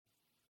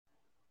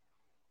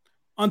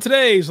On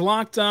today's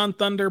Locked On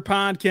Thunder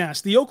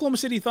podcast, the Oklahoma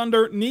City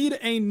Thunder need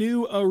a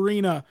new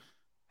arena.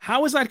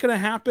 How is that going to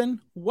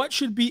happen? What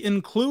should be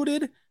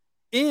included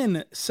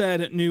in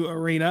said new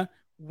arena?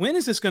 When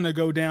is this going to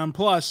go down?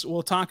 Plus,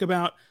 we'll talk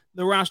about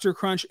the roster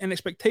crunch and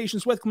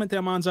expectations with Clemente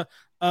Almanza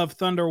of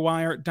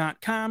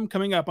ThunderWire.com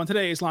coming up on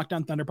today's Locked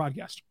On Thunder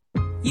podcast.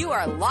 You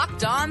are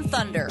Locked On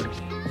Thunder,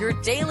 your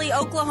daily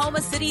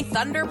Oklahoma City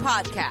Thunder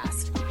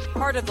podcast.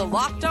 Part of the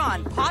Locked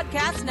On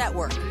Podcast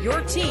Network,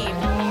 your team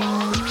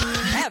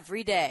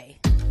every day.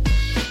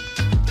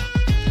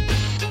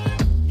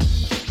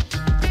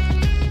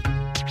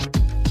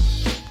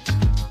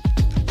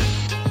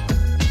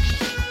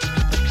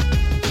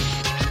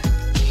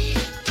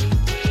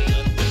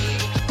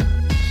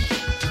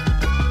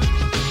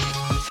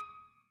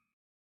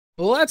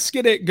 Let's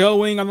get it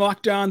going on the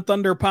Locked On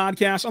Thunder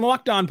podcast, on the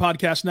Locked On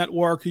Podcast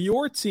Network,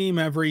 your team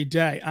every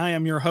day. I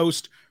am your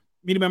host,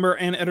 media member,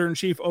 and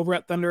editor-in-chief over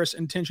at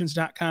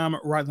thunderousintentions.com,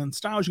 Ryland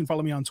Styles. You can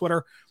follow me on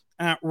Twitter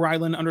at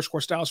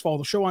Ryland_Styles. Follow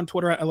the show on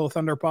Twitter at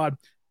LOThunderPod.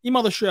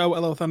 Email the show,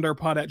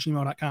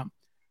 LOThunderPod@gmail.com.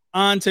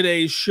 On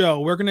today's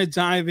show, we're going to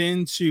dive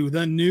into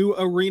the new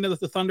arena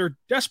that the Thunder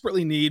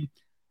desperately need,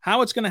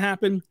 how it's going to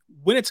happen,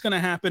 when it's going to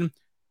happen,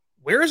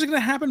 where is it going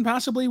to happen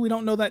possibly? We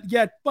don't know that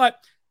yet, but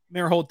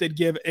Mayor Holt did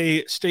give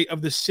a state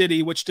of the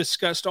city, which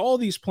discussed all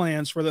these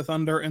plans for the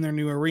Thunder and their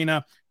new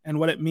arena and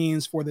what it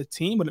means for the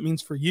team, what it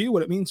means for you,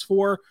 what it means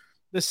for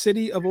the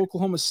city of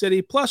Oklahoma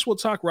City. Plus, we'll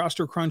talk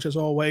roster crunch as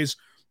always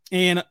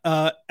and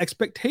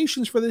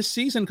expectations for this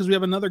season because we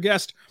have another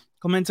guest,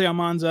 Clemente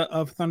Almanza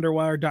of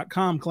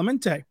ThunderWire.com.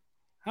 Clemente,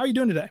 how are you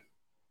doing today?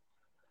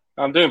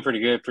 I'm doing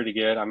pretty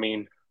good. I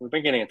mean, we've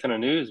been getting a ton of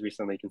news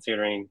recently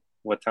considering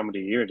what time of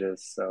the year it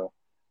is. So,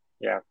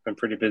 yeah, been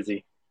pretty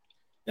busy.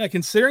 Yeah,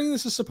 considering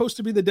this is supposed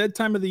to be the dead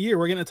time of the year,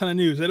 we're getting a ton of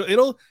news.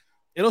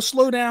 It'll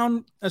slow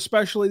down,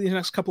 especially these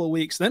next couple of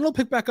weeks. Then it'll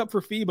pick back up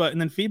for FIBA, and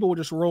then FIBA will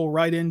just roll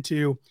right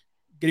into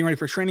getting ready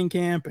for training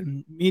camp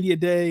and media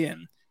day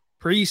and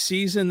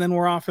preseason. Then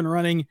we're off and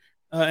running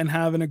and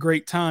having a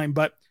great time.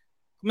 But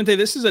Clemente,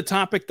 this is a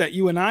topic that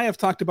you and I have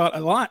talked about a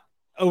lot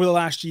over the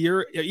last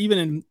year,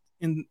 even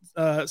in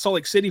Salt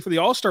Lake City for the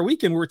All-Star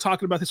Weekend. We were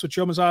talking about this with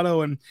Joe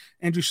Mazzato and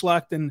Andrew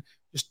Schlecht and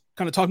just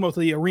kind of talking about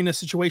what the arena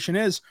situation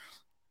is.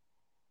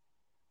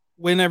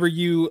 Whenever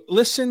you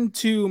listen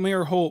to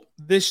Mayor Holt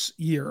this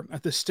year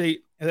at the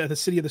state of the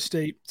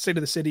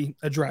city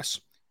address,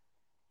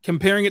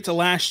 comparing it to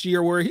last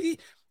year where he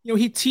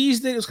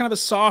teased it was kind of a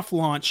soft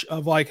launch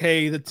of like,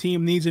 hey, the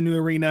team needs a new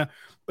arena,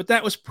 but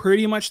that was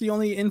pretty much the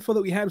only info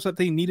that we had was that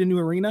they need a new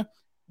arena.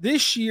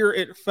 This year,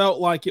 it felt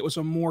like it was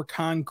a more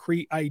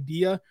concrete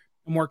idea,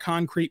 a more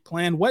concrete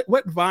plan. What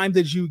vibe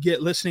did you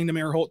get listening to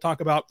Mayor Holt talk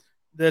about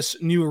this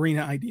new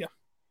arena idea?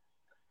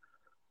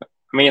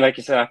 I mean, like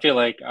you said, I feel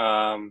like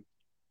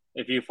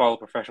if you follow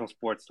professional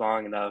sports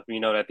long enough, you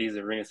know that these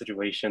arena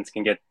situations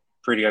can get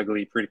pretty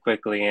ugly pretty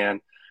quickly.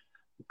 And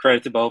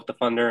credit to both the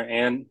Thunder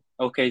and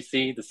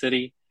OKC, the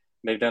city.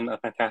 They've done a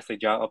fantastic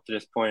job up to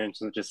this point in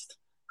terms of just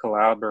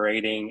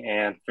collaborating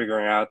and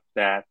figuring out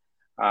that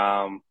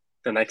the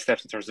next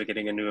steps in terms of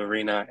getting a new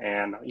arena.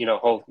 And,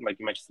 Holt, like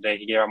you mentioned today,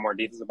 he gave out more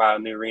details about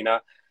a new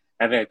arena.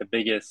 I think the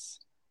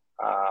biggest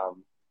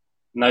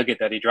nugget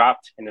that he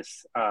dropped in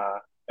this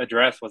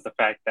address was the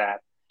fact that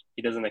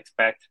he doesn't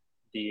expect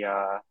the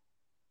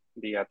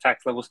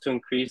tax levels to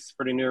increase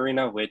for the new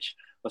arena, which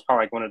was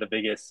probably like one of the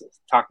biggest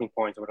talking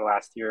points over the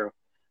last year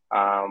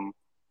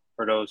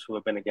for those who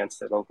have been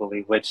against it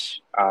locally,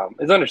 which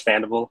is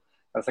understandable.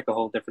 That's like a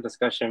whole different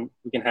discussion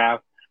we can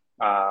have.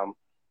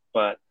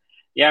 But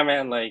yeah,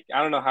 man, like,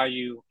 I don't know how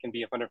you can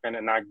be a Thunder fan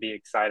and not be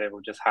excited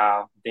with just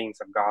how things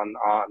have gone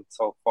on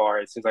so far.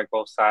 It seems like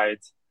both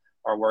sides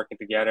are working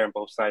together and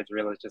both sides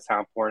realize just how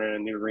important a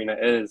new arena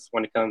is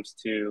when it comes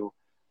to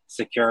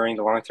securing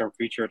the long-term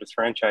future of this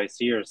franchise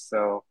here.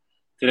 So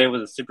today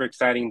was a super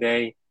exciting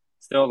day.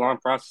 Still a long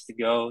process to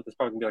go. This is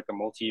probably gonna be like a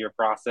multi-year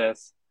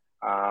process.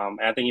 And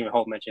I think even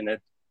Holt mentioned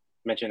it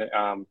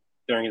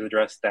during his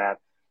address that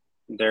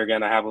they're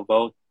gonna have a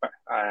vote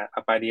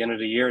by the end of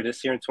the year,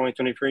 this year in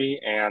 2023,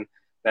 and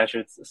that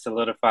should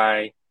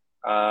solidify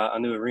a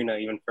new arena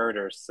even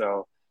further.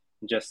 So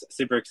just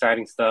super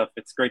exciting stuff.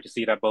 It's great to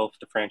see that both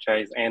the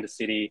franchise and the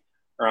city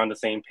are on the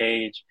same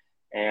page,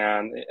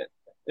 and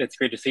it's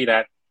great to see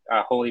that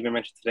Holt even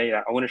mentioned today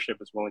that ownership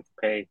is willing to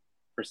pay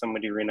for some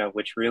of the arena,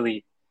 which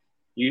really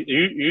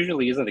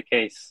usually isn't the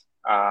case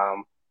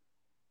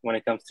when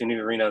it comes to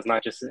new arenas,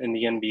 not just in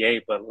the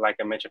NBA, but like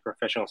I mentioned,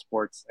 professional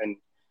sports in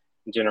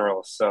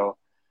general. So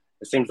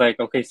it seems like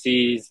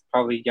OKC is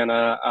probably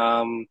gonna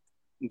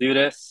do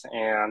this,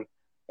 and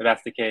if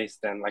that's the case,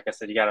 then like I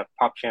said, you gotta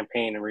pop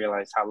champagne and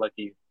realize how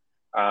lucky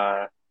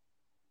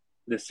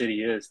the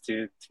city is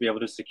to be able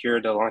to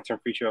secure the long-term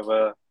future of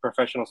a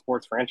professional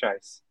sports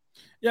franchise.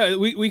 Yeah,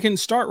 we can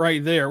start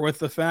right there with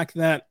the fact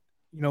that,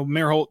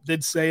 Mayor Holt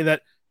did say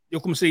that the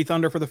Oklahoma City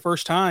Thunder, for the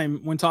first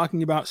time when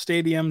talking about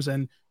stadiums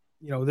and,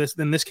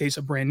 in this case,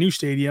 a brand new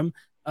stadium,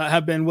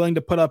 have been willing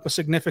to put up a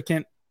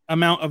significant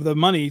amount of the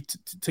money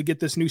to get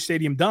this new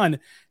stadium done.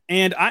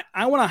 And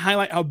I want to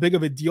highlight how big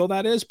of a deal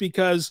that is,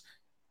 because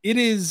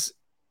it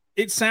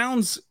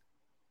sounds,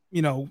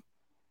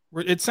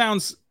 it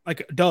sounds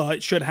like, duh,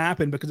 it should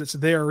happen because it's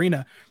their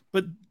arena.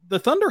 But the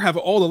Thunder have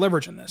all the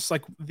leverage in this.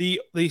 Like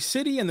the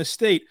city and the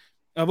state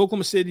of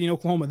Oklahoma City and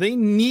Oklahoma, they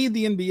need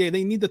the NBA.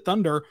 They need the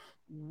Thunder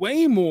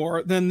way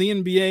more than the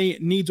NBA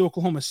needs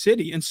Oklahoma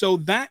City. And so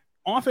that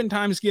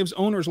oftentimes gives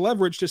owners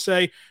leverage to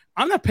say,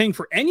 I'm not paying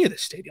for any of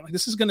this stadium. Like,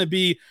 this is going to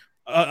be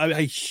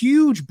a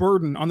huge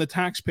burden on the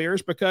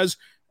taxpayers because,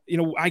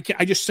 I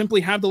just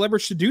simply have the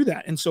leverage to do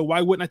that. And so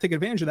why wouldn't I take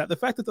advantage of that? The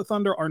fact that the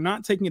Thunder are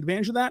not taking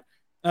advantage of that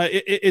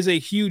it is a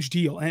huge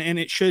deal, and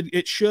it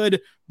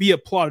should be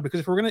applauded, because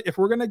if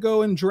we're gonna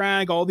go and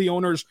drag all the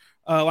owners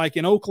like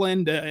in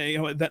Oakland,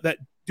 that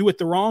do it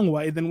the wrong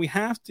way, then we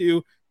have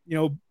to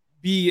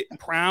be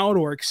proud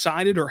or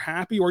excited or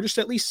happy, or just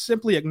at least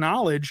simply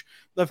acknowledge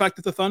the fact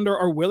that the Thunder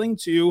are willing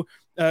to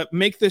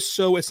make this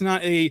so it's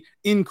not a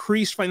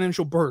increased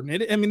financial burden.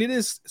 It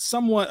is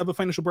somewhat of a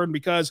financial burden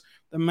because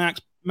the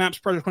MAPS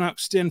project will not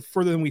extend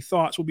further than we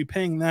thought, so we'll be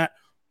paying that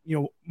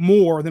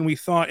more than we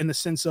thought in the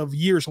sense of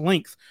years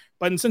length,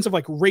 but in the sense of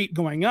like rate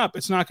going up,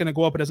 it's not going to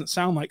go up. It doesn't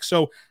sound like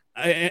so.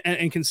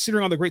 And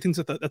considering all the great things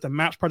that the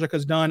MAPS project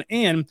has done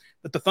and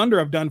that the Thunder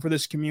have done for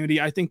this community,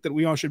 I think that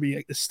we all should be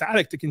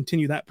ecstatic to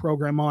continue that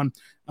program on,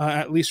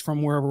 at least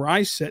from wherever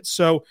I sit.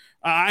 So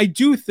I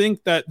do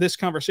think that this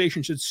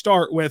conversation should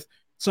start with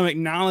some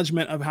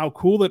acknowledgement of how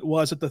cool it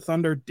was that the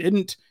Thunder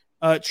didn't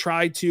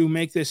try to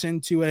make this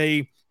into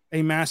a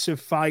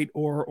massive fight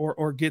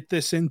or get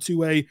this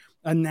into a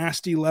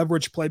nasty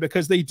leverage play,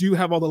 because they do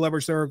have all the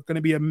leverage. There are going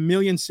to be a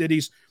million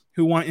cities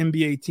who want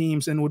NBA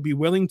teams and would be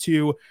willing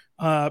to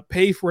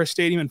pay for a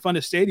stadium and fund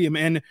a stadium.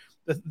 And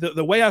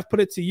the way I've put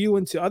it to you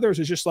and to others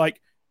is just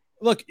like,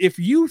 look, if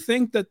you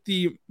think that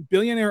the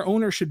billionaire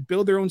owner should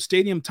build their own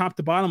stadium top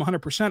to bottom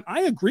 100%,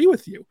 I agree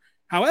with you.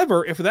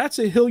 However, if that's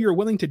a hill you're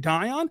willing to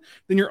die on,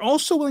 then you're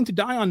also willing to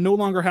die on no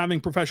longer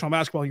having professional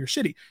basketball in your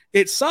city.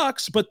 It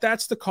sucks, but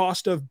that's the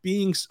cost of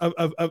being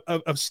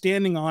of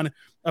standing on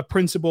a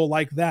principle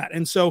like that.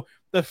 And so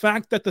the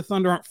fact that the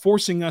Thunder aren't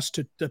forcing us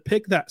to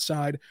pick that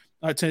side,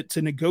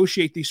 to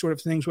negotiate these sort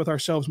of things with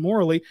ourselves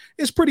morally,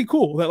 is pretty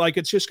cool. That like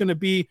it's just going to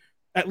be,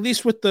 at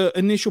least with the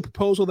initial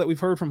proposal that we've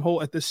heard from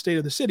Holt at this State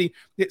of the City,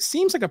 it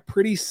seems like a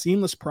pretty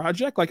seamless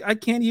project. Like I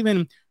can't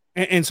even.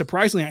 And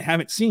surprisingly, I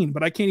haven't seen,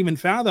 but I can't even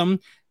fathom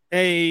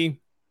a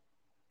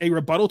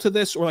rebuttal to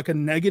this or like a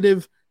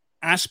negative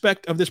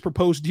aspect of this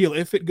proposed deal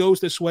if it goes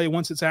this way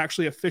once it's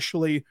actually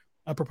officially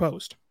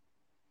proposed.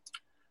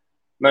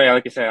 No, yeah,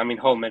 like you said,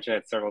 Holt mentioned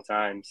it several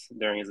times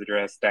during his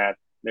address that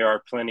there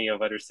are plenty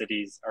of other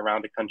cities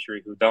around the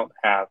country who don't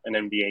have an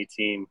NBA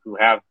team, who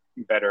have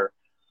better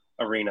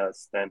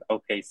arenas than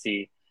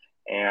OKC.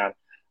 And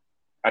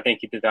I think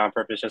he did that on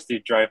purpose just to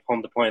drive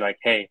home the point, like,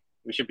 hey,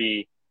 we should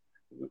be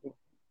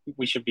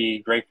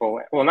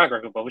grateful. Well, not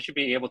grateful, but we should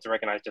be able to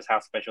recognize just how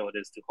special it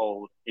is to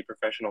hold a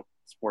professional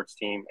sports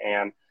team.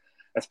 And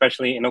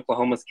especially in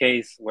Oklahoma's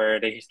case, where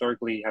they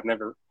historically have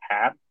never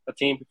had a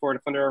team before the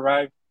Thunder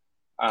arrived,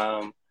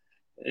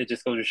 it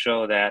just goes to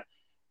show that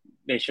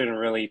they shouldn't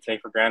really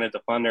take for granted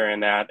the Thunder,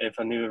 and that if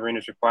a new arena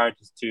is required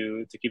just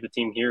to keep the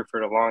team here for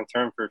the long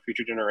term for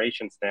future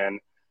generations, then,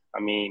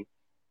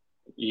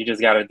 you just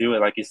got to do it.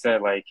 Like you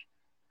said, like,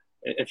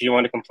 if you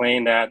want to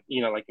complain that,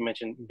 like you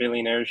mentioned,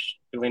 billionaire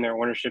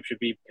ownership should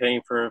be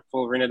paying for a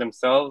full arena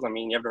themselves,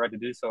 you have the right to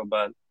do so.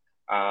 But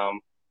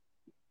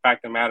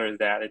fact of the matter is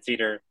that it's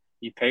either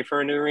you pay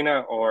for a new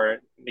arena or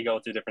they go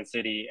to a different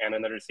city and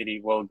another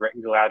city will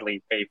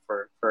gladly pay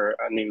for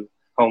a new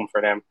home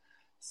for them.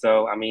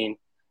 So,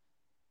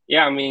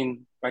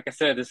 like I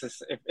said,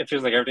 it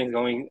feels like everything's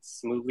going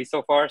smoothly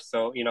so far.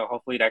 So,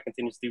 hopefully that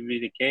continues to be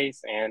the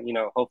case. And,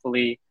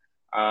 hopefully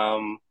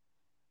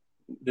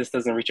this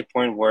doesn't reach a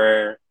point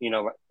where,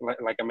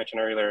 like I mentioned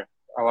earlier,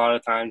 a lot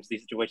of times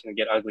these situations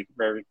get ugly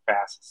very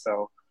fast.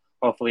 So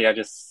hopefully it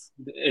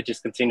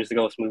just continues to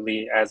go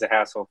smoothly as it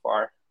has so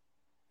far.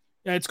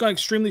 Yeah, it's gone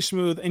extremely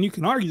smooth. And you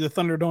can argue the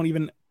Thunder don't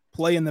even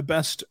play in the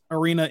best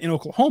arena in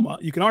Oklahoma.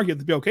 You can argue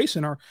that the OK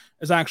Center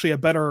is actually a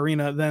better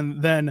arena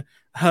than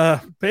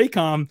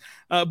Paycom.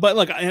 But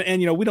look,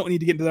 and we don't need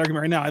to get into the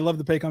argument right now. I love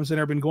the Paycom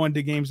Center. I've been going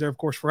to games there, of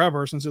course,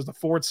 forever, since there's the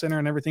Ford Center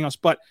and everything else.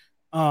 But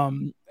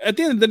at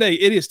the end of the day,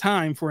 it is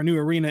time for a new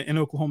arena in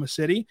Oklahoma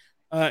City.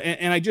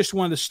 And I just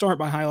wanted to start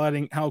by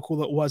highlighting how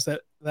cool it was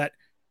that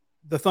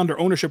the Thunder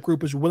ownership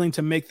group was willing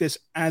to make this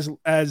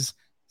as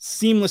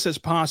seamless as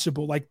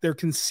possible. Like, they're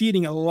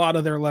conceding a lot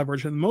of their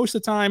leverage. And most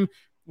of the time,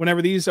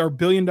 whenever these are $1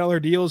 billion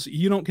deals,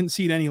 you don't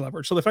concede any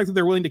leverage. So the fact that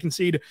they're willing to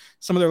concede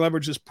some of their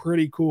leverage is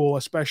pretty cool,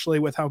 especially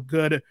with how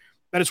good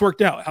that it's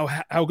worked out,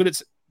 how good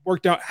it's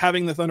worked out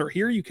having the Thunder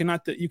here. You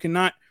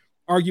cannot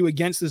argue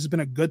against this. Has been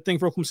a good thing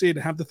for Oklahoma City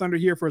to have the Thunder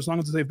here for as long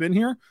as they've been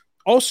here.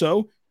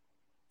 Also,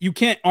 you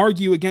can't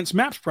argue against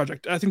MAPS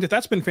project. I think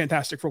that's been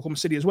fantastic for Oklahoma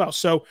City as well.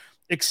 So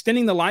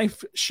extending the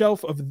life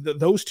shelf of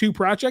those two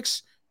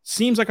projects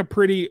seems like a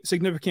pretty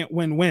significant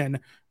win-win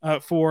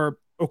for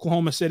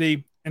Oklahoma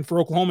City and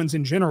for Oklahomans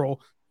in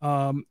general.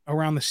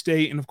 around the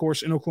state and, of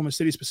course, in Oklahoma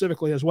City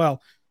specifically as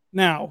well.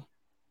 Now,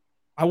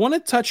 I want to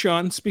touch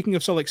on, speaking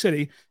of Salt Lake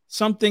City,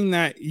 something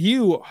that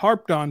you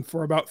harped on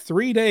for about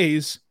 3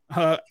 days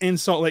in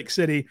Salt Lake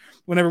City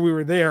whenever we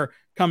were there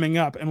coming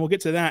up. And we'll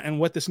get to that and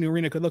what this new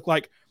arena could look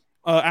like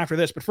after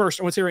this. But first,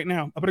 I want to say right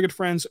now, about our good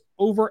friends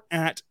over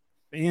at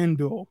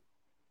FanDuel.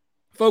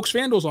 Folks,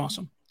 FanDuel's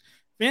awesome.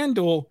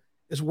 FanDuel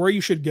is where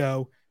you should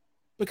go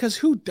because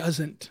who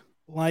doesn't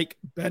like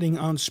betting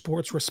on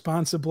sports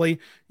responsibly?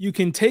 You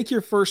can take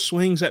your first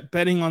swings at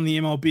betting on the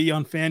MLB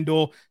on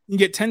FanDuel. You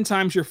get 10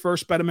 times your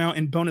first bet amount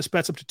in bonus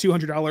bets up to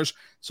 $200.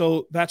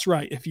 So that's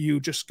right. If you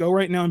just go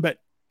right now and bet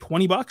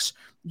 $20,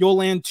 you'll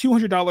land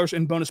 $200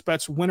 in bonus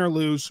bets, win or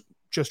lose,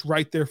 just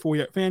right there for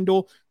you at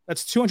FanDuel.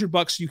 That's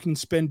 $200 you can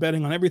spend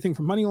betting on everything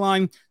from money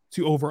line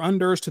to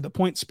over-unders to the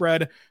point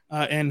spread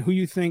and who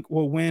you think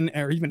will win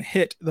or even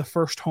hit the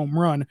first home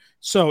run.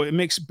 So it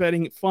makes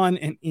betting fun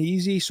and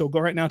easy. So go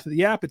right now to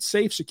the app. It's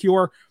safe,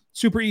 secure,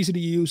 super easy to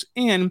use,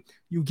 and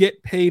you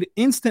get paid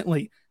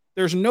instantly.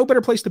 There's no better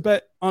place to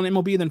bet on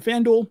MLB than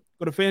FanDuel.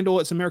 Go to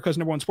FanDuel. It's America's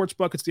 #1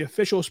 sportsbook. It's the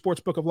official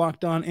sportsbook of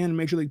Locked On and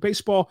Major League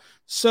Baseball.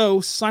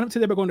 So sign up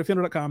today by going to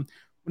FanDuel.com.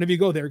 Whenever you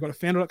go there, go to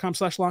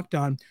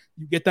FanDuel.com/LockedOn.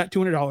 You get that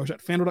 $200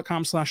 at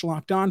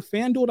FanDuel.com/LockedOn.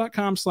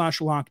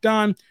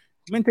 FanDuel.com/LockedOn.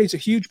 Clemente's a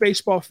huge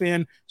baseball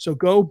fan, so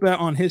go bet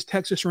on his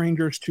Texas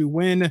Rangers to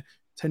win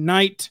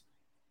tonight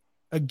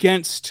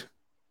against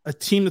a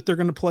team that they're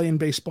going to play in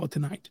baseball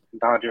tonight.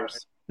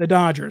 Dodgers. The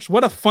Dodgers.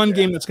 What a fun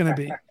game that's going to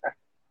be.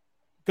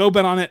 Go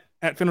bet on it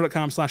at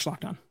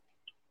FanDuel.com/LockedOn.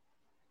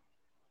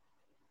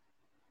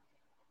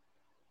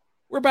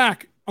 We're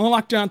back on the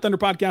Locked On Thunder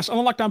podcast, on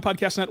the Locked On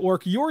Podcast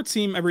Network, your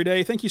team every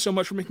day. Thank you so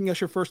much for making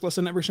us your first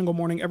listen every single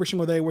morning, every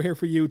single day. We're here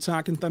for you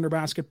talking Thunder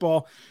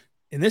basketball.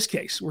 In this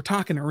case, we're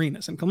talking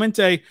arenas. And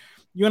Clemente,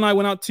 you and I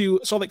went out to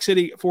Salt Lake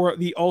City for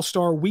the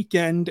All-Star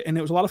weekend, and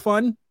it was a lot of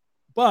fun.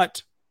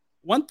 But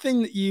one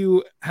thing that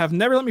you have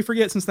never let me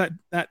forget since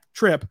that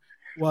trip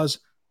was,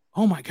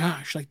 oh my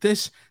gosh, like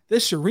this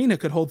arena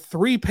could hold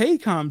 3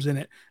 Paycoms in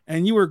it.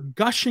 And you were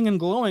gushing and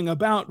glowing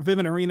about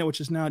Vivint Arena, which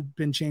has now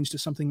been changed to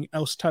something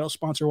else title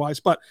sponsor-wise.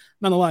 But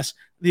nonetheless,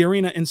 the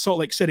arena in Salt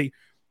Lake City.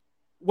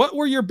 What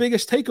were your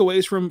biggest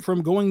takeaways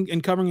from going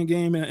and covering a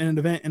game and an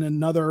event in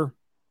another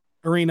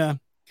arena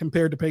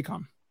compared to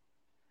Paycom?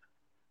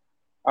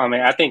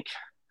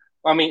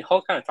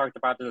 Holt kind of talked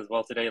about this as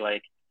well today.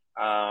 Like,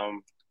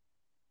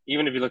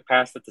 even if you look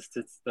past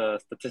the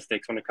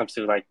statistics when it comes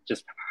to like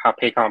just how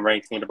Paycom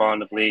ranks near the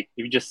bottom of the league,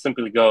 if you just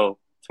simply go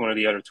to one of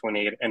the other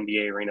 28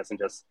 NBA arenas and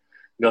just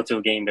go to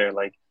a game there,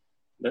 like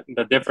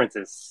the difference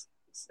is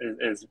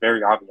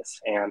very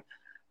obvious. And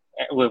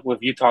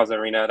with Utah's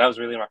arena, that was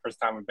really my first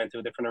time I've been to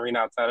a different arena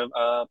outside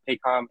of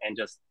Paycom, and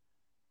just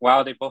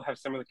while they both have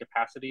similar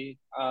capacity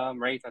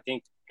rates, I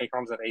think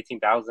Paycom's at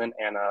 18,000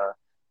 and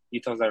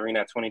Utah's arena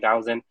at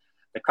 20,000.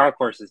 The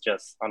concourse is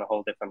just on a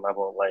whole different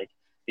level. Like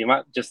the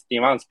amount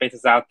of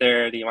spaces out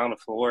there, the amount of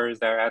floors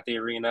that are at the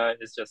arena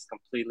is just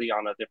completely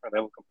on a different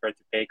level compared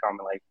to Paycom.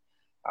 Like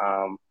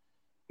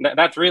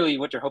that's really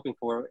what you're hoping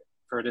for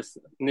this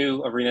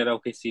new arena that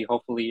OKC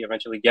hopefully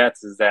eventually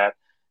gets, is that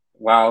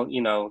while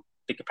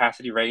the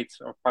capacity rates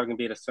are probably going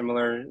to be at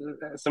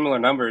a similar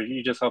number,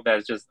 you just hope that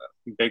it's just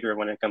bigger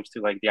when it comes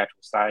to like the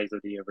actual size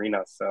of the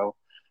arena. So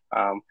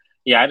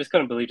I just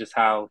couldn't believe just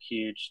how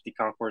huge the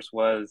concourse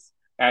was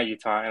at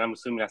Utah, and I'm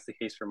assuming that's the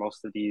case for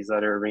most of these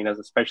other arenas,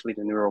 especially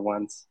the newer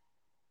ones.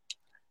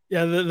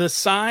 Yeah, the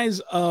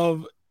size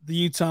of the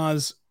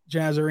Utah's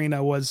Jazz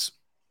Arena was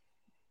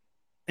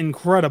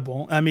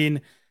incredible. I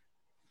mean,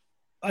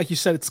 like you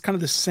said, it's kind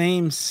of the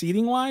same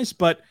seating wise,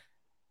 but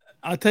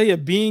I'll tell you,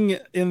 being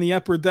in the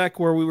upper deck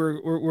where we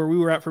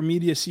were at for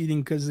media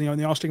seating, because the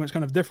All-Star was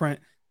kind of different,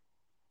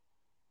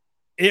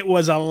 it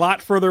was a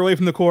lot further away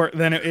from the court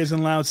than it is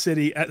in Loud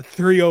City at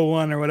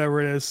 301 or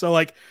whatever it is. So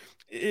like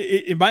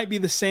it might be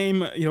the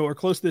same, or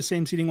close to the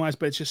same seating wise,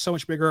 but it's just so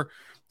much bigger.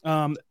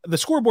 The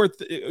scoreboard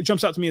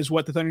jumps out to me as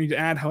what the Thunder need to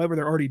add. However,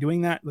 they're already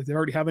doing that. Like they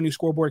already have a new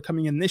scoreboard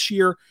coming in this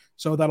year.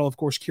 So that'll of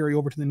course carry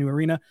over to the new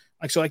arena.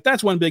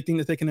 That's one big thing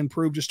that they can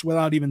improve just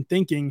without even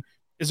thinking.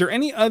 Is there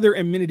any other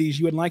amenities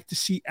you would like to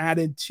see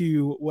added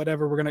to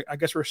whatever we're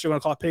still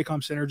going to call it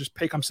Paycom Center, just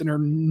Paycom Center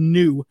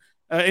new,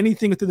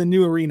 anything within the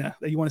new arena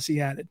that you want to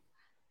see added?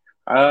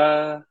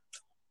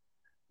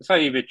 It's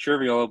probably a bit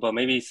trivial, but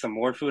maybe some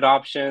more food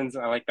options.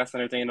 That's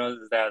another thing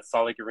is that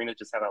Salt Lake Arena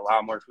just had a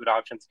lot more food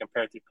options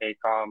compared to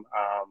Paycom,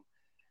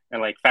 and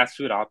like fast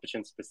food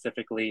options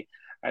specifically.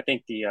 I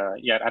think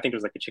I think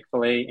there's like a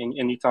Chick-fil-A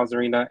in Utah's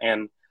arena,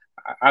 and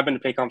I've been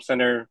to Paycom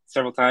Center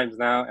several times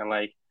now, and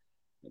like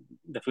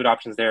the food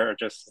options there are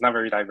just not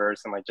very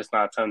diverse and like just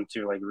not a ton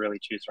to like really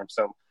choose from.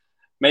 So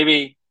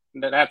maybe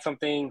that's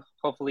something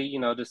hopefully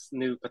this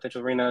new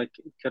potential arena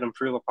could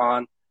improve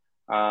upon.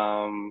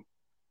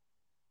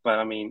 But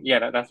I mean,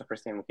 that's the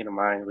first thing that came to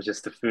mind was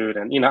just the food,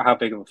 and how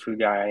big of a food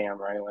guy I am,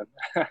 Rylan.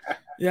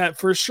 Yeah,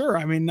 for sure.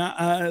 I mean,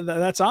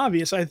 that's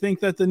obvious. I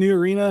think that the new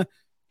arena,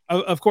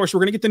 of course, we're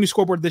going to get the new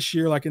scoreboard this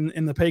year, like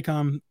in the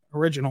Paycom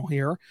original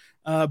here.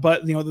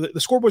 But, the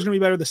scoreboard is going to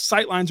be better. The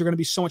sight lines are going to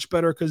be so much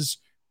better because,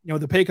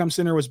 the Paycom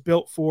Center was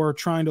built for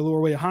trying to lure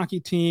away a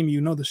hockey team.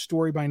 You know the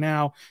story by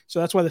now. So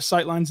that's why the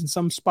sight lines in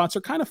some spots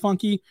are kind of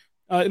funky.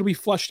 It'll be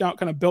flushed out,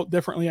 kind of built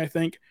differently, I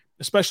think,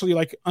 especially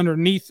like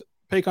underneath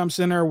Paycom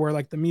Center where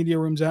like the media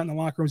rooms at and the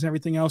locker rooms and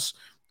everything else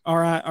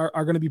are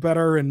going to be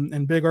better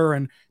and bigger.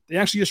 And they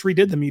actually just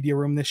redid the media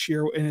room this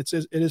year, and it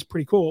is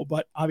pretty cool.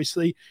 But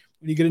obviously,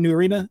 when you get a new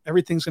arena,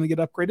 everything's going to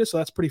get upgraded, so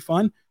that's pretty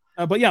fun.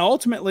 But yeah,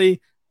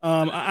 ultimately,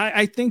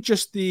 I think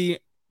just the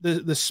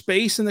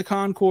space in the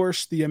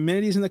concourse, the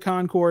amenities in the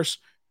concourse,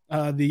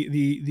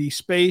 the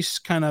space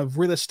kind of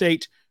real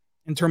estate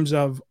in terms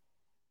of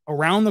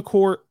around the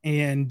court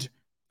and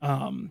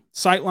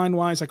sightline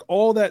wise, like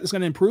all that is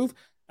going to improve.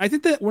 I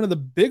think that one of the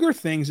bigger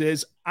things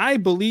is I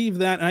believe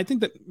that, and I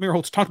think that Mayor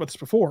Holt's talked about this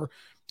before,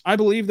 I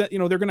believe that,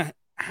 they're going to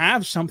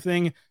have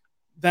something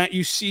that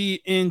you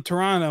see in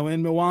Toronto,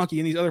 in Milwaukee,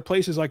 and these other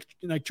places like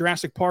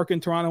Jurassic Park in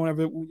Toronto,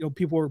 whenever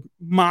people are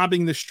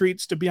mobbing the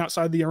streets to be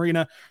outside the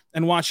arena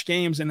and watch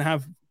games and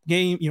have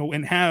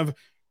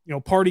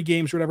party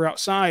games or whatever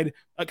outside,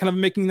 kind of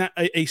making that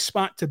a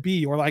spot to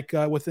be, or like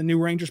with the new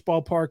Rangers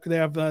ballpark, they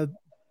have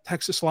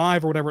Texas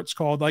Live or whatever it's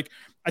called. Like,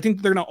 I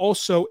think they're going to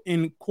also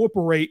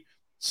incorporate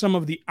some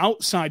of the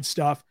outside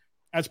stuff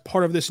as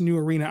part of this new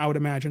arena, I would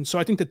imagine. So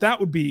I think that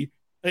would be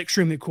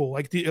extremely cool.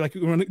 Like, do you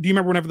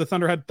remember whenever the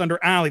Thunder had Thunder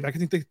Alley? Like, I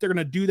think they're going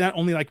to do that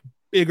only like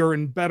bigger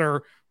and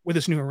better with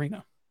this new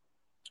arena.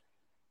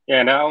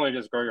 Yeah, not only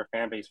just grow your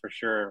fan base for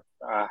sure,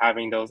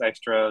 having those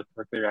extra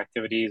curricular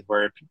activities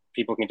where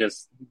people can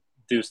just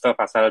do stuff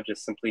outside of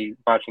just simply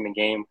watching the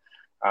game.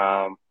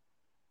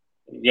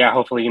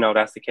 Hopefully,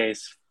 that's the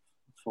case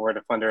for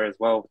the Thunder as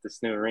well with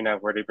this new arena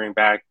where they bring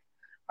back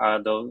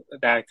that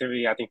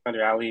activity. I think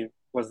Thunder Alley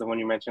was the one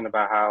you mentioned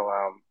about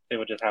how they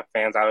would just have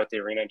fans out at the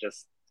arena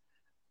just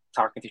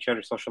talking to each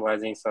other,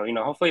 socializing. So,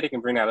 hopefully they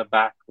can bring that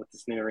back with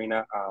this new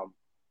arena.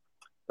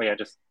 But yeah,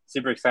 just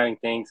super exciting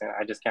things. And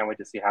I just can't wait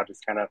to see how this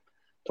kind of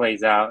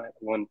plays out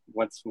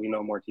once we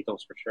know more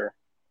details for sure.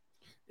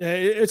 Yeah,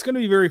 it's going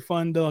to be very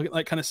fun to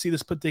like kind of see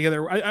this put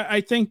together.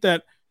 I think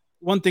that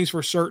one thing's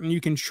for certain,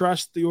 you can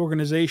trust the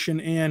organization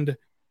and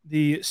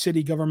the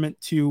city government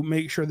to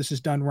make sure this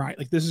is done right.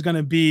 Like, this is going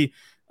to be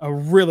a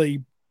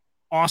really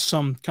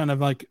awesome kind of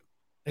like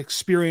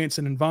experience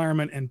and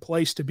environment and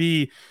place to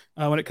be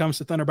when it comes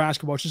to Thunder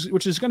basketball,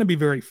 which is going to be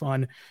very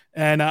fun.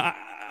 And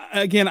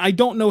again, I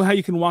don't know how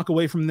you can walk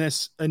away from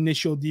this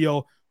initial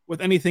deal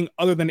with anything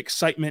other than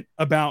excitement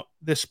about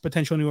this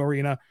potential new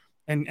arena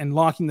and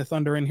locking the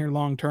Thunder in here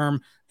long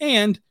term.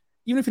 And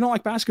even if you don't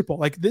like basketball,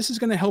 like, this is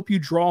going to help you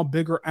draw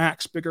bigger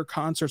acts, bigger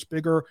concerts,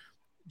 bigger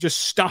just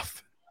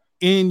stuff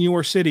in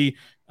your city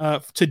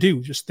to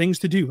do, just things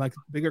to do, like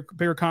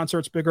bigger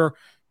concerts, bigger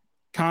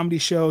comedy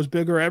shows,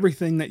 bigger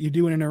everything that you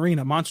do in an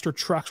arena, monster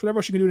trucks, whatever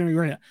else you can do in an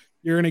arena.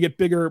 You're going to get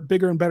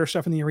bigger and better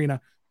stuff in the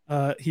arena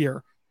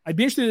here. I'd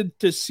be interested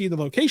to see the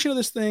location of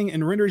this thing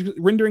and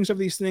renderings of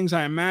these things.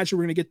 I imagine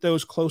we're going to get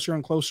those closer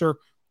and closer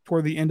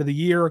toward the end of the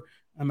year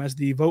as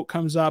the vote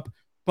comes up.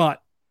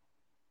 But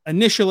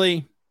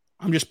initially,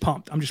 I'm just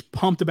pumped. I'm just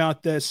pumped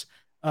about this.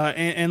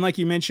 And like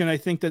you mentioned, I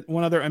think that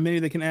one other amenity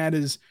they can add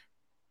is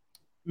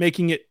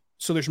making it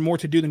so there's more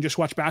to do than just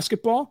watch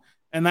basketball.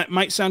 And that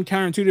might sound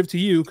counterintuitive to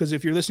you, because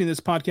if you're listening to this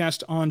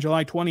podcast on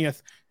July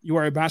 20th, you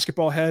are a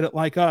basketball head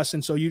like us,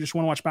 and so you just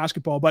want to watch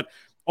basketball. But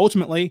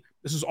ultimately,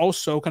 this is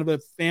also kind of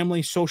a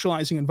family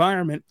socializing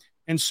environment.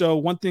 And so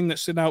one thing that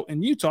stood out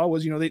in Utah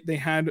was, they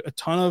had a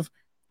ton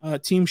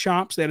of team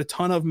shops. They had a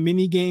ton of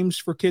mini games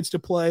for kids to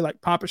play,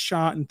 like Papa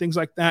Shot and things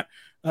like that,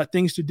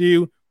 things to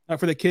do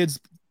for the kids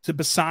to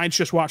besides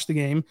just watch the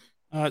game.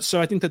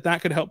 So I think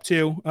that could help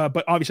too.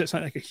 But obviously it's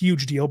not like a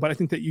huge deal, but I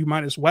think that you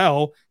might as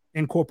well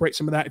incorporate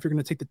some of that if you're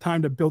going to take the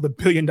time to build $1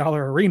 billion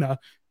arena.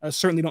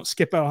 Certainly don't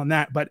skip out on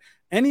that. But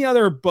any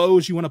other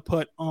bows you want to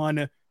put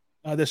on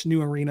this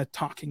new arena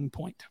talking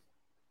point?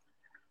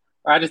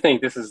 I just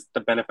think this is the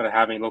benefit of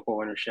having local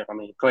ownership. I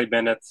mean, Clay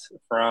Bennett's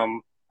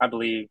from, I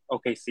believe,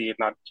 OKC, if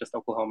not just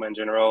Oklahoma in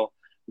general.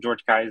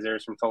 George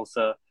Kaiser's from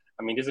Tulsa.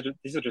 I mean,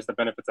 these are just the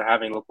benefits of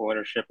having local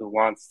ownership who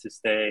wants to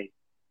stay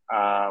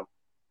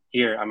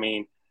here. I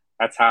mean,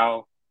 that's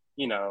how,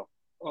 the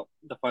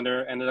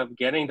Thunder ended up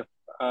getting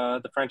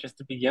the franchise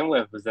to begin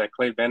with, was that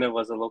Clay Bennett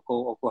was a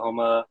local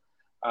Oklahoma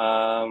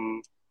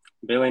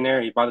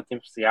billionaire. He bought the team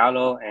from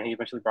Seattle, and he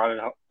eventually brought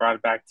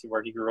it back to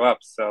where he grew up.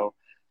 So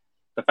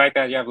the fact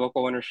that you have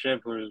local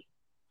ownership who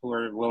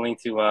are willing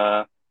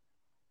to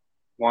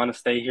want to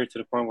stay here to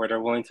the point where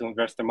they're willing to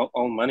invest their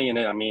own money in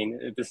it. I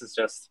mean, this is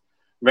just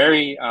a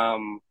very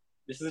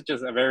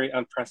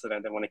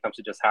unprecedented when it comes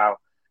to just how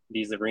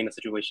these arena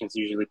situations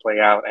usually play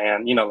out.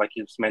 And, like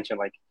you just mentioned,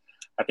 like,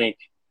 I think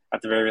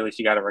at the very least,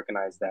 you got to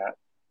recognize that.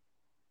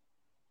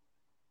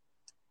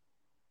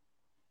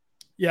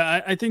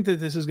 Yeah, I think that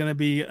this is going to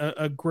be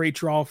a great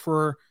draw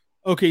for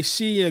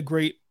OKC, a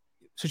great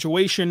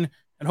situation,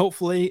 and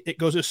hopefully it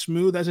goes as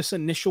smooth as this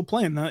initial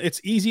plan.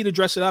 It's easy to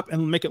dress it up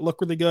and make it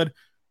look really good.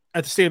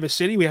 at the state of a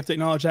city. We have to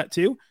acknowledge that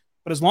too.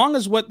 But as long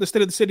as what the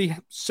state of the city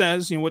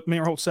says, what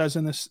Mayor Holt says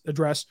in this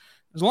address,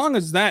 as long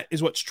as that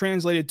is what's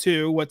translated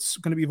to what's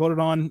going to be voted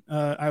on,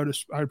 I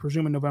would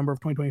presume in November of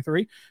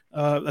 2023.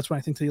 That's when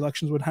I think the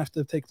elections would have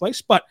to take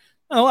place. But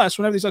nonetheless,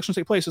 whenever these elections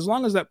take place, as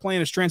long as that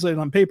plan is translated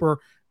on paper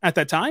at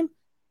that time,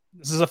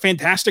 this is a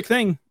fantastic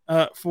thing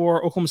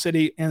for Oklahoma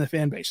City and the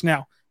fan base.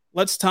 Now,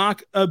 let's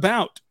talk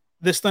about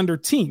this Thunder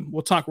team.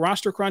 We'll talk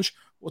roster crunch.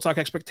 We'll talk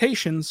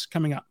expectations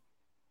coming up.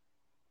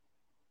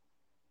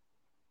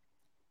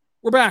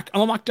 We're back on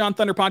the Locked On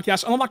Thunder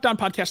podcast, on the Locked On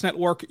Podcast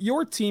Network,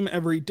 your team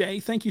every day.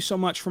 Thank you so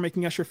much for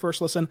making us your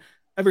first listen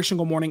every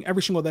single morning,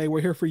 every single day.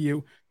 We're here for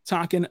you,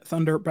 talking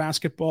Thunder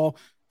basketball.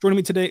 Joining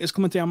me today is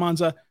Clemente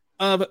Almanza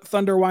of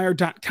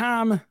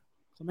ThunderWire.com.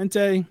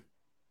 Clemente,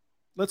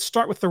 let's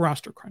start with the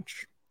roster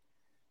crunch.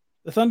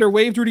 The Thunder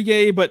waived Rudy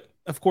Gay, but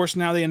of course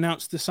now they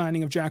announced the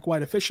signing of Jack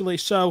White officially,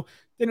 so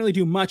they didn't really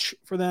do much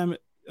for them,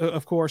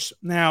 of course.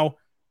 Now,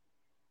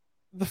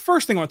 the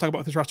first thing I want to talk about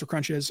with this roster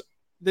crunch is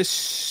this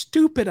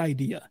stupid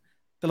idea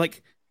that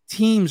like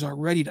teams are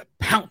ready to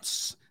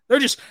pounce.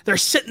 They're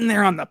sitting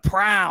there on the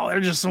prowl. They're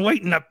just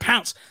waiting to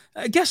pounce.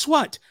 Guess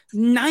what?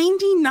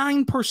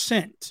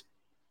 99%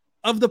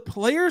 of the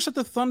players that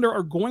the Thunder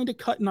are going to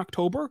cut in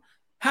October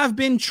have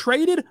been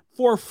traded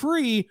for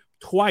free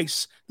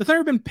twice. The Thunder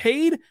have been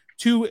paid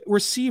to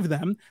receive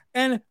them,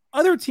 and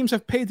other teams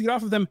have paid to get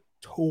off of them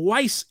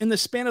twice in the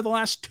span of the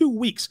last 2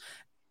 weeks.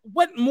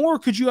 What more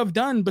could you have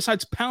done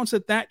besides pounce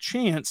at that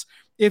chance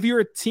if you're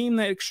a team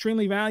that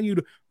extremely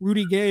valued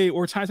Rudy Gay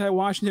or Ty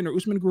Washington or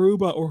Usman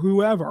Garuba or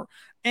whoever?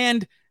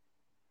 And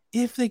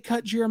if they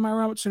cut Jeremiah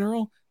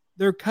Robinson-Earl,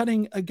 they're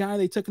cutting a guy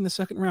they took in the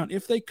second round.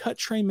 If they cut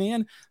Trey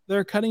Mann,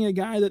 they're cutting a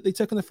guy that they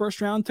took in the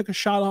first round, took a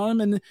shot on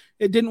him, and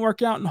it didn't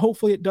work out, and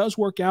hopefully it does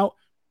work out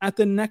at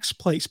the next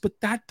place. But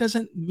that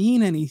doesn't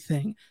mean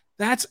anything.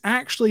 That's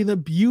actually the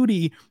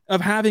beauty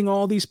of having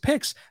all these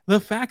picks.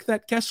 The fact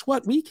that, guess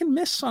what? We can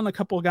miss on a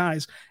couple of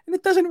guys, and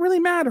it doesn't really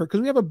matter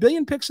because we have 1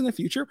 billion picks in the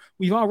future.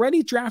 We've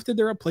already drafted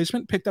their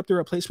replacement, picked up their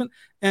replacement,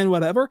 and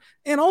whatever.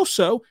 And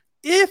also,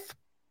 if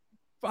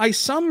by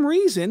some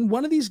reason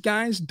one of these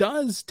guys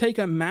does take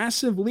a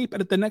massive leap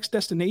at the next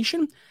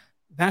destination,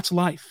 that's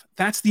life.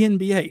 That's the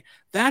NBA.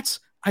 That's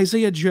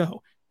Isaiah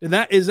Joe.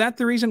 Is that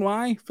the reason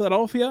why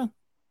Philadelphia,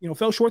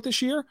 fell short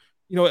this year?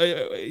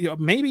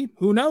 Maybe,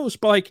 who knows?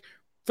 But like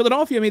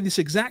Philadelphia made this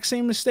exact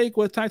same mistake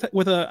with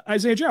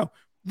Isaiah Joe.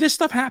 This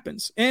stuff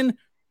happens, and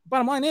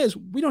bottom line is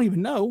we don't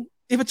even know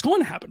if it's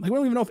going to happen. Like we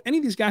don't even know if any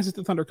of these guys at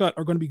the Thunder cut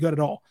are going to be good at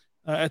all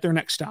at their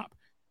next stop.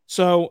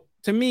 So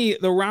to me,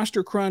 the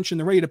roster crunch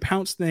and the ready to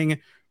pounce thing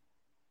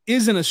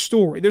isn't a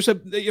story. There's I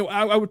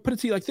would put it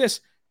to you like this: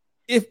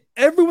 if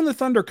everyone the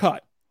Thunder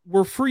cut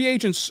were free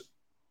agents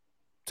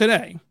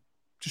today,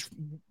 just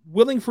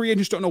willing free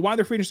agents, don't know why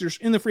they're free agents, they're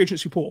just in the free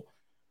agency pool.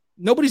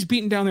 Nobody's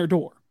beating down their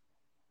door.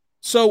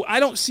 So I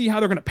don't see how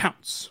they're going to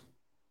pounce.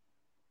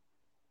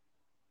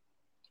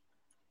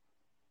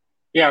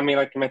 Yeah, I mean,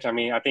 like you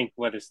mentioned, I think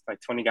there's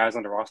like 20 guys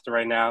on the roster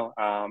right now.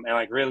 And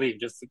like really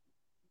just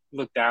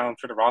look down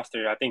for the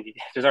roster. I think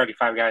there's already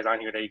 5 guys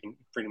on here that you can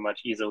pretty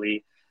much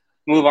easily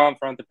move on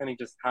from, depending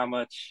just how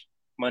much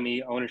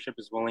money ownership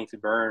is willing to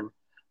burn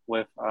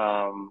with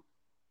Oladipo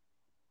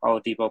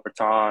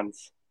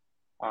Bertans,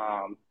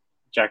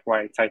 Jack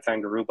White,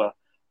 Titan Garuba.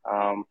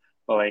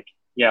 But like,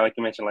 yeah, like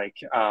you mentioned, like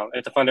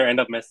if the Thunder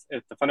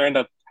end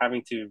up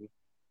having to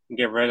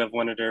get rid of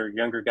one of their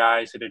younger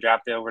guys who they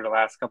drafted over the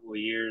last couple of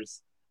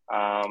years,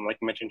 like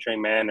you mentioned, Trey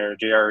Mann or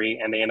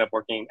JRE, and they end up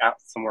working out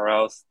somewhere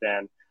else,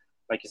 then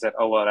like you said,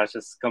 oh well, that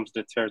just comes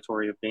to the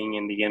territory of being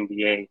in the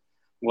NBA.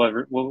 What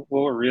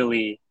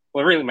really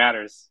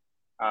matters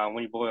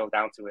when you boil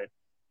down to it,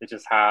 is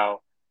just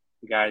how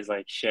guys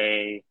like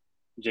Shea,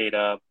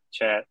 J-Dub,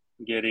 Chet,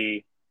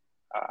 Giddey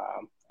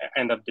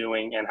end up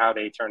doing and how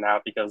they turn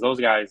out, because those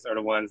guys are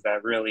the ones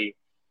that really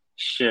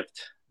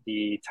shift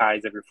the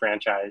tides of your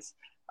franchise.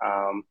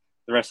 The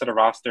rest of the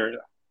roster,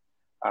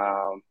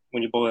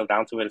 when you boil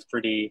down to it, is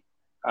pretty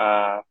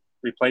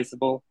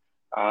replaceable.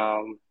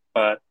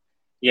 But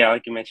yeah,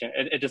 like you mentioned,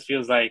 it just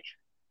feels like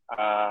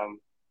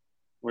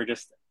we're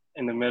just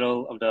in the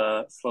middle of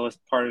the slowest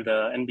part of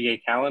the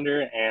NBA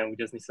calendar, and we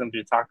just need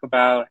something to talk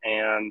about.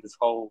 And this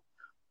whole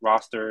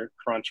roster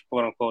crunch,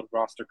 quote unquote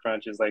roster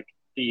crunch, is like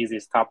the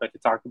easiest topic to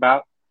talk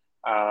about.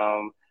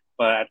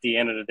 But at the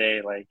end of the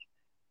day, like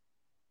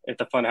if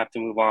the Thunder have to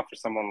move on for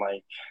someone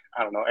like,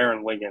 I don't know,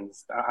 Aaron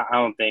Wiggins, I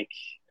don't think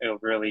it'll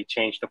really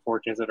change the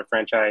fortunes of the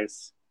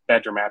franchise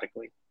that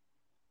dramatically.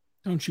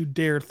 Don't you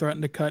dare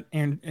threaten to cut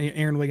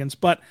Aaron Wiggins.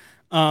 But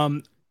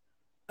the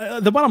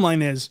bottom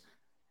line is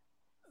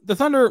the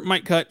Thunder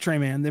might cut Trey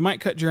Mann. They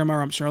might cut Jeremiah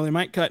Robinson-Earl. They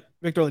might cut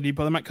Victor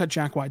Oladipo. They might cut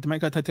Jack White. They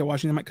might cut Ty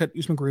Washington. They might cut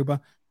Usman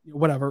Garuba,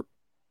 whatever.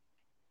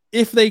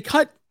 If they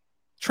cut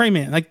Trey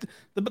Mann, like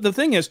the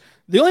thing is,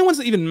 the only ones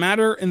that even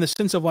matter in the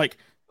sense of like,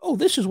 oh,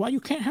 this is why you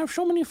can't have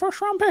so many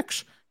first-round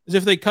picks, is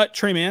if they cut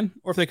Trey Mann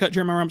or if they cut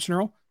Jeremiah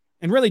Robinson-Earl,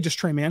 and really just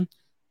Trey Mann.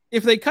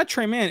 If they cut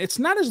Trey Mann, it's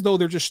not as though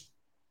they're just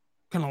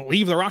going to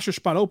leave the roster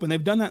spot open.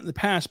 They've done that in the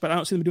past, but I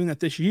don't see them doing that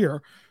this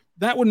year.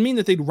 that would mean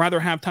that they'd rather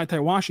have Ty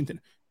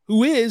Washington,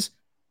 who is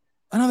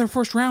another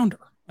first rounder.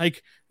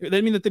 Like,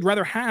 that mean that they'd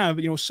rather have,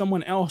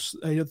 someone else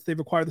that they've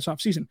acquired this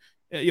offseason.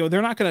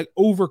 They're not going to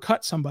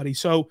overcut somebody.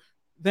 So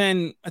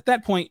then at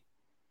that point,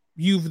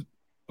 you've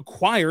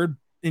acquired,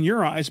 in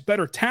your eyes,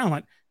 better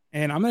talent.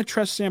 And I'm going to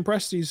trust Sam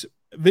Presti's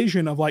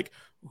vision of like,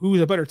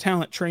 who's a better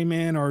talent, Trey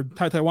Mann or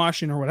Ty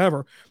Washington or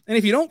whatever. And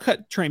if you don't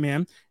cut Trey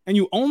Mann and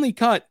you only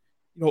cut,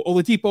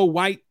 Oladipo,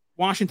 White,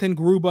 Washington,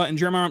 Garuba, and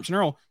Jeremiah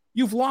Robinson-Earl,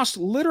 you've lost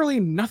literally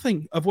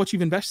nothing of what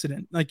you've invested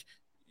in. Like,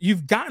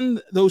 you've gotten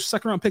those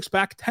second-round picks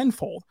back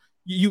tenfold.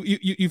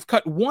 You've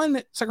cut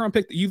one second-round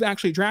pick that you've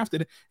actually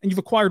drafted, and you've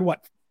acquired,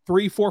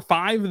 3, 4,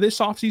 5 this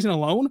offseason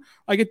alone?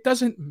 Like, it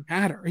doesn't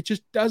matter. It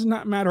just does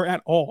not matter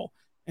at all.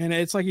 And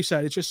it's like you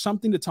said, it's just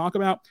something to talk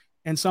about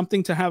and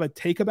something to have a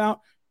take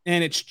about,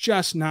 and it's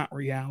just not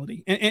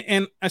reality.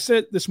 And I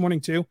said it this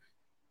morning too.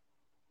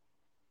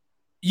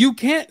 You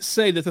can't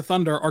say that the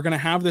Thunder are going to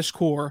have this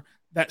core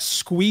that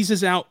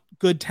squeezes out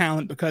good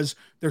talent because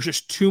there's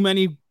just too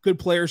many good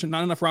players and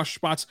not enough roster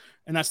spots,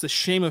 and that's the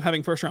shame of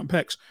having first-round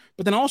picks.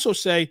 But then also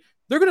say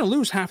they're going to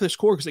lose half this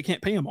core because they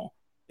can't pay them all.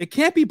 It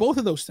can't be both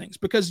of those things,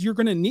 because you're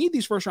going to need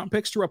these first-round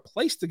picks to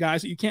replace the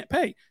guys that you can't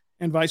pay,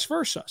 and vice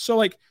versa. So,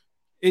 like,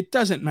 it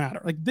doesn't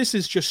matter. Like, this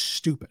is just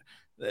stupid.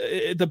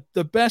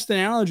 The best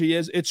analogy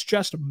is it's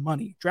just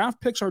money. Draft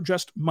picks are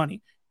just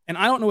money. And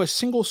I don't know a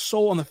single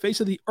soul on the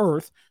face of the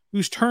earth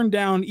who's turned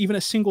down even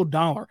a single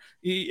dollar,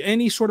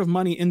 any sort of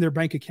money in their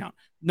bank account.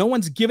 No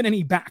one's given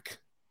any back.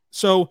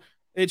 So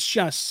it's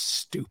just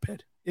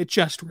stupid. It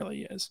just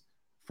really is,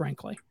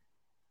 frankly.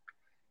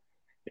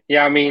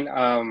 Yeah, I mean,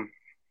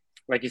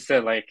 like you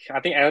said, like I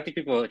don't think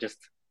people just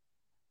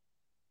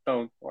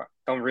don't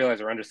realize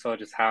or understand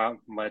just how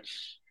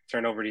much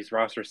turnover these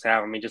rosters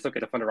have. I mean, just look at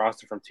the Thunder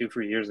roster from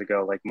 2-3 years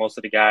ago. Like, most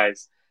of the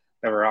guys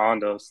that were on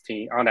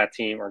that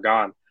team are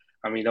gone.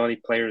 I mean, the only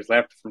players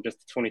left from just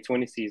the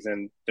 2020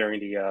 season during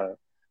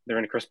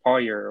the Chris Paul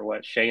year are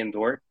Shea and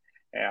Dort,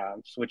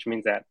 which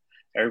means that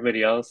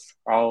everybody else,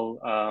 all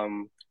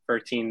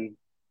 13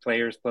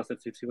 players plus the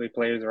two-way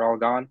players, are all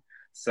gone.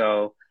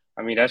 So,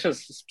 I mean, that's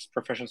just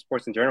professional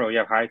sports in general. You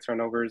have high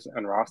turnovers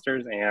on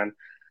rosters, and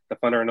the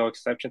Thunder are no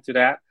exception to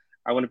that.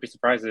 I wouldn't be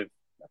surprised if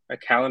a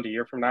calendar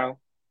year from now,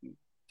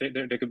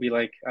 there could be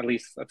like at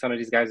least a ton of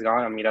these guys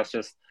gone. I mean, that's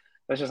just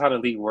how the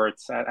league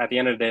works. At the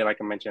end of the day, like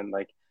I mentioned,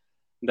 like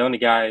the only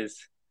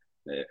guys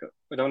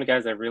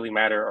that really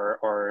matter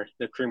are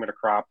the cream of the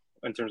crop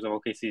in terms of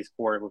OKC's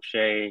core with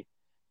Shea,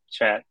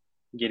 Chet,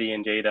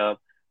 Gideon, J-Dub.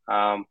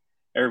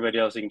 Everybody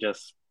else you can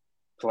just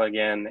plug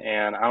in,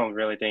 and I don't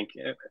really think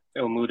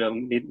it'll move the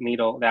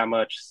needle that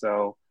much.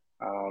 So,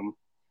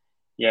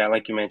 yeah,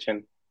 like you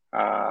mentioned,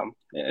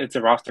 it's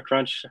a roster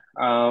crunch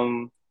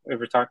if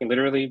we're talking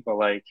literally, but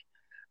like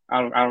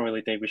I don't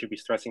really think we should be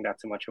stressing that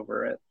too much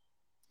over it.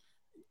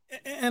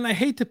 And I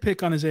hate to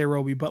pick on Isaiah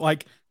Roby, but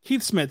like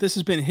Keith Smith, this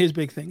has been his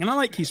big thing. And I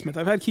like Keith Smith.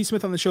 I've had Keith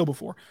Smith on the show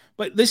before,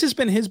 but this has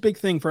been his big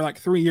thing for like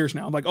 3 years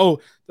now. Like, oh,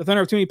 the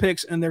Thunder have too many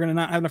picks and they're going to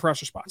not have enough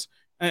roster spots.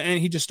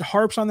 And he just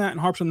harps on that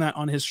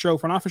on his show,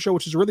 Front Office Show,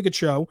 which is a really good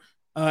show.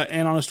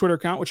 And on his Twitter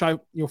account, which I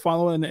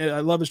follow, and I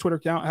love his Twitter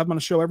account. I have him on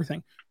the show,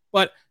 everything.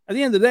 But at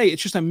the end of the day,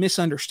 it's just a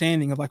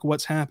misunderstanding of like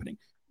what's happening.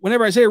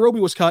 Whenever Isaiah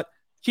Roby was cut,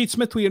 Keith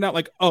Smith tweeted out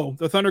like, oh,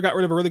 the Thunder got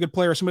rid of a really good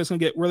player. Somebody's going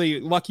to get really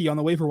lucky on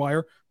the waiver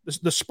wire.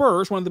 The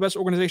Spurs, one of the best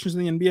organizations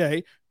in the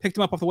NBA, picked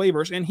him up off the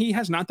waivers, and he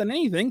has not done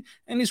anything.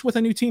 And he's with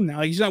a new team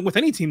now. He's not with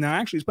any team now.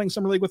 Actually, he's playing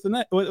summer league with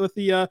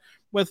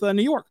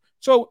New York.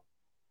 So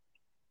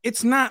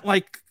it's not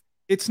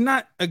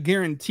a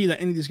guarantee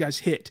that any of these guys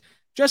hit.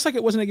 Just like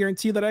it wasn't a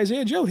guarantee that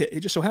Isaiah Joe hit.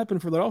 It just so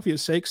happened for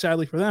Philadelphia's sake,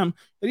 sadly for them,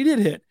 that he did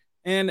hit.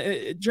 And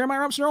Jeremiah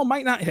Robinson-Earl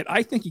might not hit.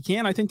 I think he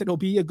can. I think that he'll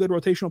be a good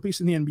rotational piece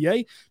in the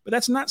NBA, but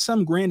that's not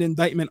some grand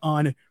indictment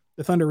on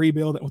the Thunder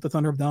rebuild and what the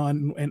Thunder have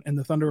done and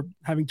the Thunder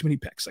having too many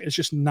picks. Like, it's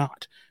just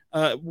not.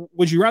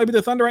 Would you rather be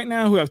the Thunder right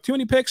now who have too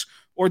many picks,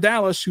 or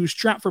Dallas who's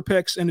strapped for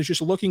picks and is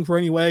just looking for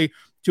any way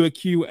to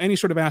accrue any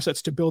sort of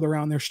assets to build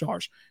around their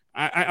stars?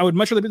 I would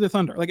much rather be the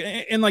Thunder.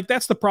 Like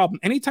that's the problem.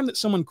 Anytime that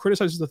someone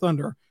criticizes the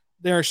Thunder,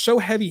 they're so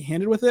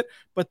heavy-handed with it,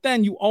 but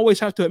then you always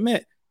have to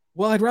admit,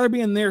 well, I'd rather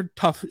be in their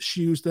tough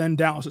shoes than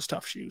Dallas's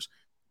tough shoes.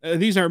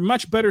 These are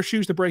much better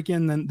shoes to break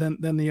in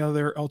than the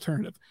other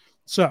alternative.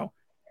 So,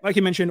 like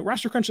you mentioned,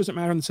 roster crunch doesn't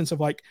matter in the sense of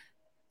like,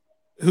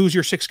 who's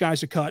your 6 guys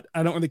to cut?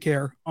 I don't really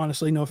care,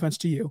 honestly. No offense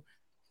to you.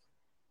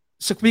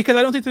 So, because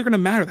I don't think they're going to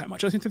matter that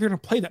much. I think they're going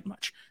to play that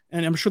much.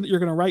 And I'm sure that you're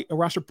going to write a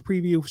roster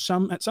preview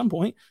at some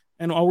point,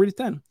 and I'll read it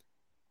then.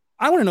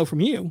 I want to know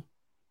from you,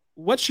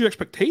 what's your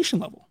expectation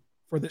level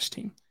for this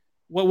team?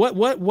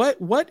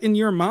 What in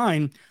your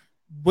mind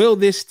will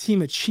this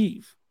team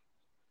achieve?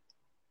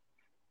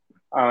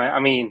 I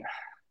mean,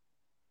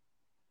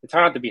 it's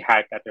hard to be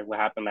hyped after what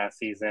happened last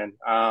season.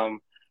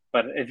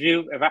 But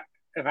if I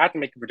had to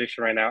make a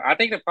prediction right now, I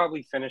think they'll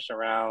probably finish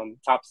around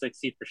top 6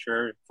 seed for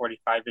sure,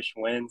 45-ish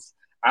wins.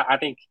 I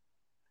think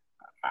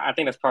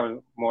that's probably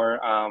more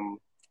along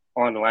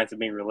the lines of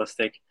being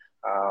realistic.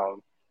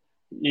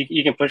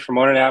 You can push for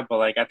more than that, but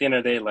like at the end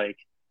of the day, like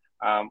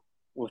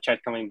with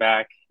Chet coming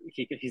back,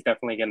 he's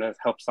definitely going to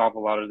help solve a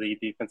lot of the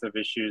defensive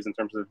issues in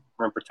terms of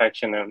rim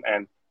protection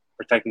and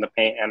protecting the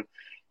paint. And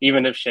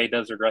even if Shea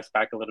does regress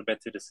back a little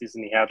bit to the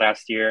season he had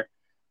last year,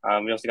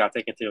 we also got to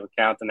take into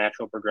account the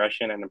natural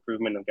progression and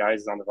improvement of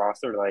guys on the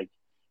roster like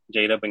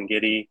J-Dub and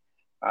Giddey,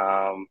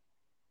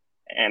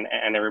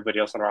 and everybody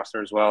else on the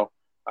roster as well.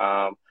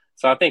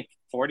 So I think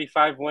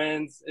 45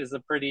 wins is a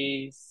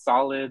pretty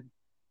solid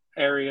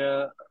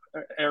area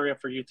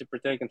for you to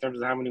predict in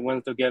terms of how many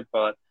wins they'll get.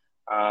 But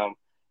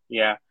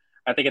yeah,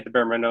 I think at the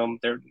bare minimum,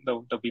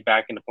 they'll be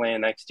back in the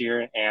play-in next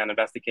year. And if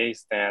that's the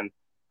case, then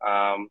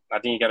I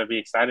think you got to be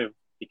excited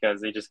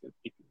because they just,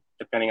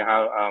 depending on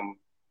how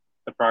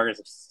the progress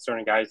of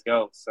certain guys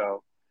go.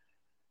 So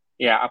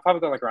yeah, I'll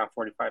probably go like around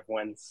 45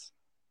 wins.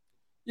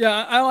 Yeah,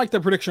 I like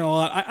the prediction a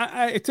lot.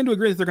 I tend to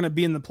agree that they're going to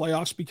be in the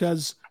playoffs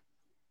because,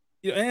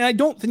 and I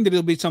don't think that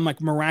it'll be some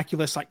like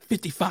miraculous like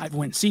 55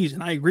 win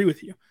season. I agree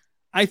with you.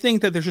 I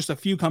think that there's just a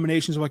few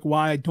combinations of like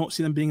why I don't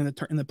see them being in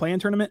the play-in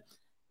tournament.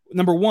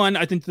 Number one,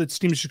 I think that this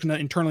team is just going to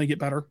internally get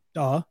better.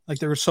 Like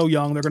they're so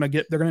young, they're going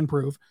to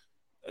improve.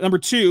 Number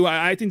two,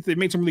 I think they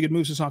made some really good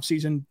moves this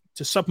offseason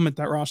to supplement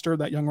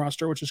that young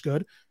roster, which is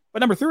good. But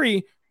number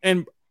three,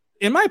 and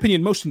in my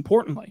opinion, most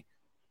importantly,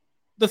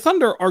 the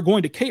Thunder are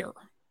going to care.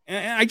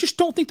 And I just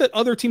don't think that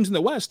other teams in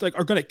the West are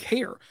going to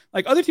care.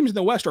 Like other teams in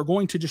the West are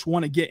going to just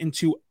want to get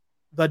into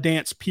the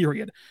dance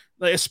period.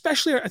 Like,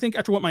 especially I think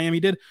after what Miami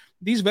did,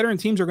 these veteran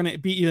teams are going to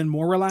be even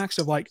more relaxed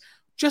of like,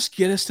 just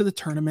get us to the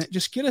tournament.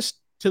 Just get us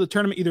to the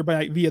tournament either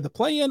via the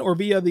play-in or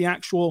via the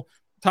actual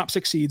top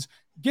 6 seeds.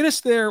 Get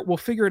us there. We'll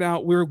figure it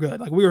out. We're good.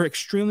 Like we are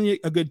extremely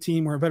a good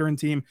team. We're a veteran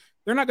team.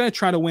 They're not going to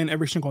try to win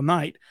every single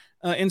night.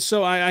 And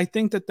so I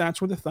think that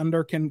that's where the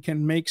Thunder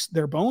can make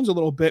their bones a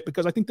little bit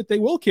because I think that they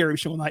will care every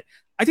single night.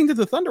 I think that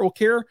the Thunder will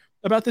care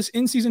about this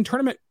in-season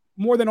tournament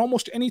more than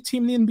almost any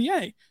team in the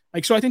NBA.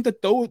 Like, so I think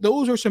that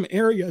those are some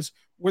areas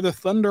where the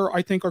Thunder,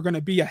 I think, are going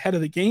to be ahead of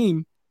the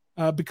game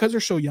because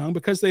they're so young,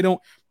 because they don't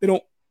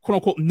quote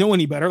unquote know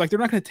any better. Like they're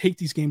not going to take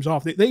these games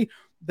off.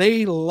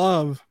 They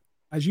love,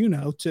 as you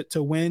know,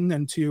 to win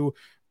and to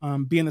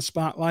be in the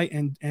spotlight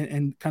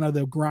and kind of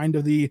the grind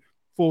of the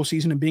full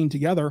season and being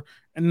together.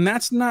 And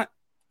that's not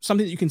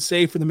something that you can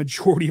say for the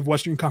majority of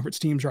Western Conference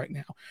teams right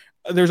now.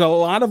 There's a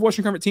lot of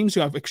Western Conference teams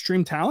who have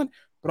extreme talent,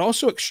 but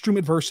also extreme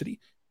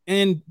adversity.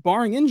 And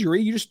barring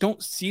injury, you just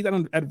don't see that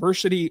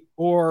adversity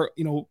or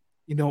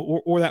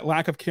that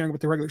lack of caring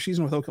about the regular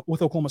season with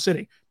Oklahoma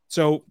City.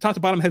 So top to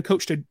bottom head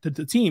coach to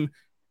the team,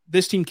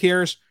 this team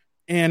cares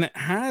and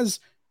has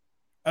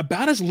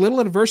about as little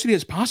adversity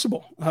as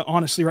possible,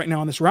 honestly, right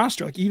now on this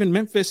roster. Like even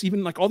Memphis,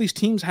 even like all these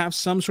teams have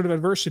some sort of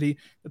adversity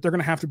that they're going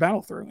to have to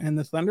battle through. And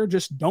the Thunder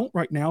just don't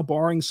right now,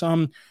 barring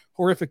some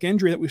horrific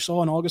injury that we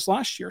saw in August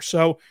last year.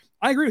 So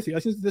I agree with you. I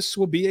think this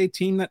will be a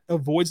team that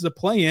avoids the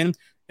play-in.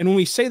 And when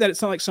we say that,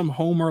 it's not like some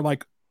homer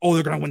like, oh,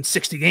 they're going to win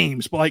 60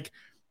 games, but like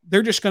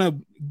they're at least going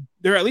to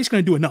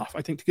do enough,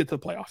 I think, to get to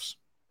the playoffs.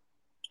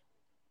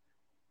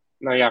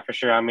 No, yeah, for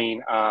sure. I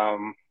mean,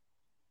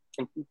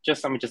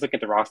 just look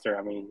at the roster.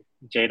 I mean,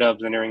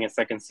 J-Dub's entering his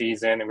second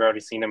season, and we've already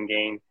seen him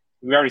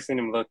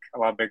look a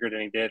lot bigger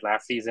than he did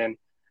last season.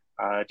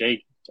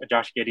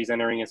 Josh Giddey's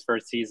entering his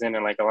first season,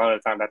 and like a lot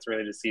of the time, that's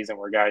really the season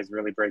where guys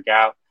really break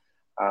out.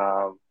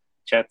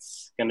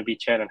 Chet's going to be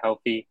Chet and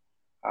healthy.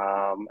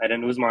 And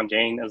then Ousmane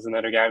Dieng is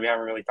another guy we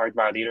haven't really talked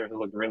about either, who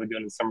looked really good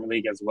in the summer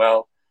league as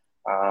well.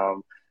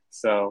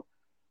 So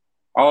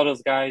all of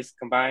those guys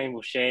combined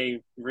with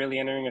Shea really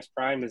entering his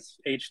prime, his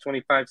age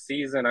 25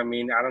 season. I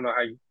mean, I don't know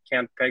how you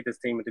can't peg this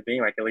team into being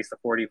like at least a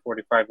 40,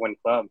 45 win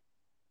club.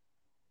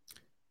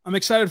 I'm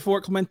excited for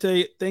it,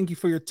 Clemente. Thank you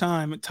for your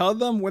time. Tell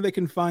them where they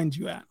can find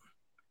you at.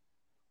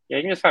 Yeah,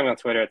 you can just find me on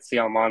Twitter at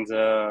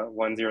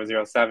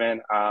CLMonza1007.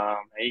 And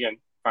you can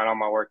find all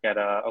my work at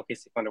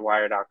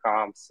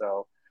OKCThunderWire.com.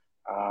 So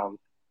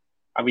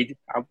in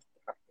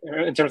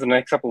terms of the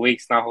next couple of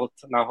weeks, not a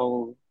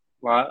whole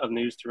lot of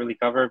news to really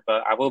cover,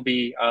 but I will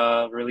be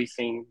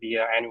releasing the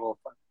annual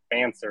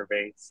fan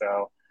survey.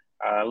 So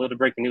a little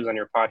breaking news on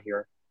your pod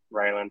here,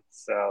 Rylan.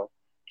 So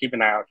keep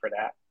an eye out for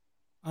that.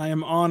 I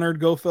am honored.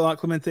 Go fill out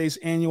Clemente's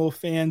annual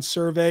fan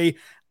survey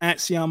at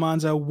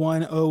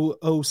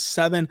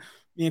CLMonza1007.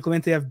 Me and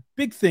Clemente have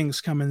big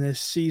things coming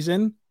this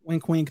season.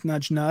 Wink, wink,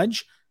 nudge,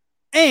 nudge.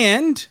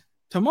 And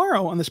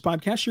tomorrow on this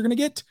podcast, you're going to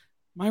get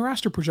my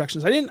roster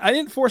projections. I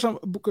didn't force on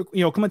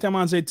Clemente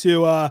Almanza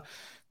to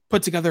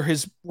put together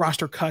his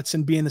roster cuts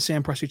and be in the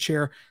Sam Presti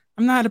chair.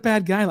 I'm not a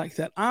bad guy like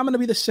that. I'm going to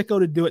be the sicko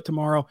to do it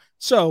tomorrow.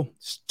 So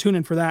tune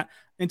in for that.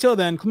 Until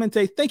then,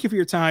 Clemente, thank you for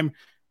your time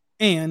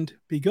and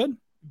be good.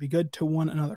 Be good to one another.